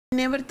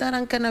Never thought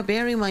I'm gonna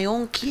bury my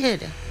own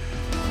kid.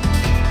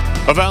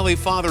 A Valley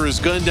father is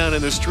gunned down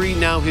in the street.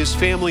 Now his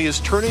family is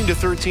turning to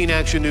 13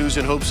 Action News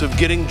in hopes of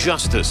getting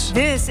justice.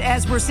 This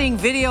as we're seeing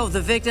video of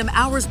the victim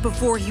hours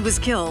before he was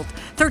killed.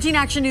 13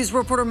 Action News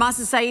reporter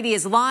Mahsa Saeidi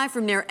is live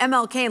from near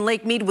MLK and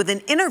Lake Mead with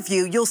an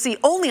interview you'll see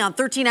only on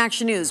 13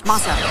 Action News.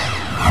 Mahsa.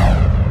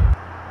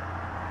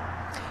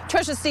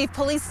 Trisha, Steve,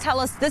 police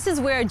tell us this is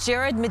where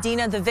Jared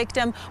Medina, the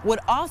victim, would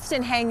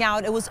often hang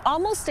out. It was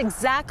almost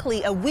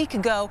exactly a week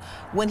ago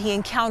when he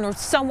encountered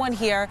someone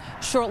here.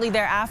 Shortly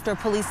thereafter,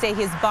 police say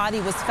his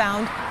body was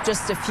found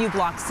just a few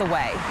blocks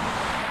away.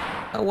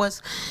 I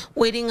was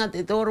waiting at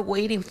the door,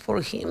 waiting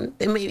for him.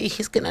 Then maybe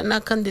he's gonna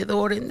knock on the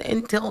door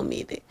and tell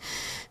me that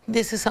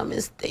this is a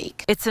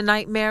mistake. It's a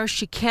nightmare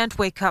she can't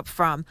wake up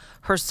from.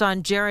 Her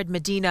son, Jared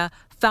Medina,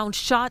 found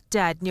shot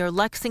dead near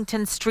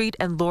Lexington Street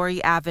and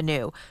Laurie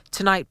Avenue.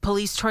 Tonight,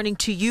 police turning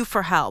to you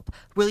for help,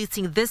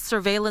 releasing this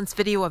surveillance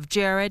video of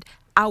Jared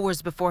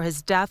hours before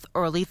his death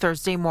early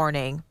Thursday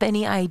morning.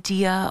 Any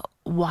idea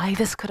why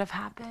this could have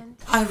happened?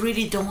 I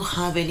really don't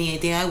have any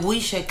idea. I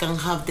wish I can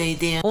have the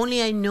idea.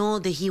 Only I know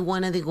that he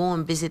wanted to go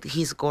and visit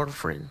his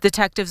girlfriend.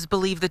 Detectives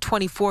believe the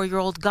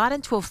 24-year-old got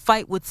into a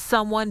fight with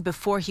someone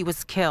before he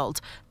was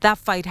killed. That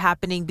fight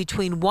happening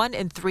between 1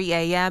 and 3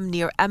 a.m.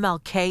 near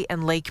MLK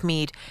and Lake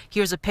Mead.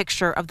 Here's a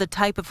picture of the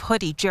type of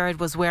hoodie Jared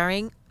was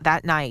wearing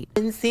that night. I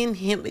haven't seen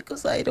him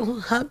because I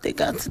don't have the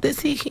guts to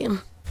see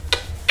him.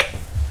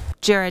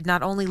 Jared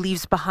not only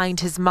leaves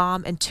behind his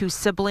mom and 2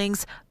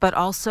 siblings, but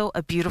also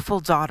a beautiful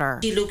daughter.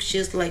 She looks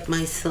just like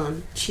my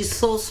son. She's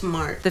so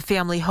smart. The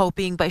family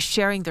hoping by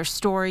sharing their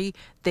story,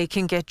 they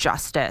can get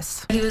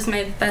justice. He was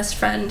my best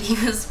friend. He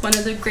was one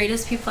of the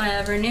greatest people I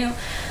ever knew,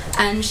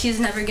 and she's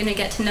never going to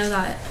get to know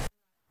that.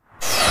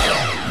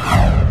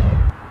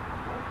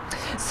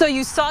 So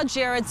you saw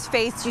Jared's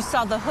face, you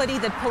saw the hoodie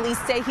that police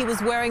say he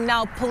was wearing.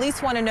 Now,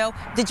 police want to know,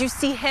 did you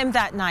see him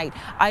that night?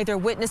 Either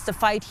witnessed the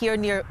fight here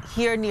near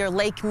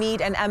Lake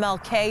Mead and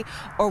MLK,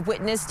 or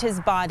witnessed his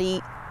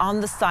body on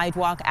the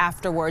sidewalk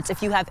afterwards.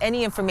 If you have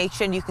any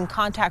information, you can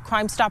contact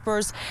Crime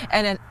Stoppers,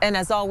 and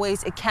as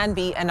always, it can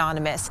be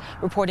anonymous.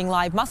 Reporting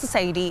live, Mahsa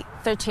Saeidi,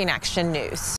 13 Action News.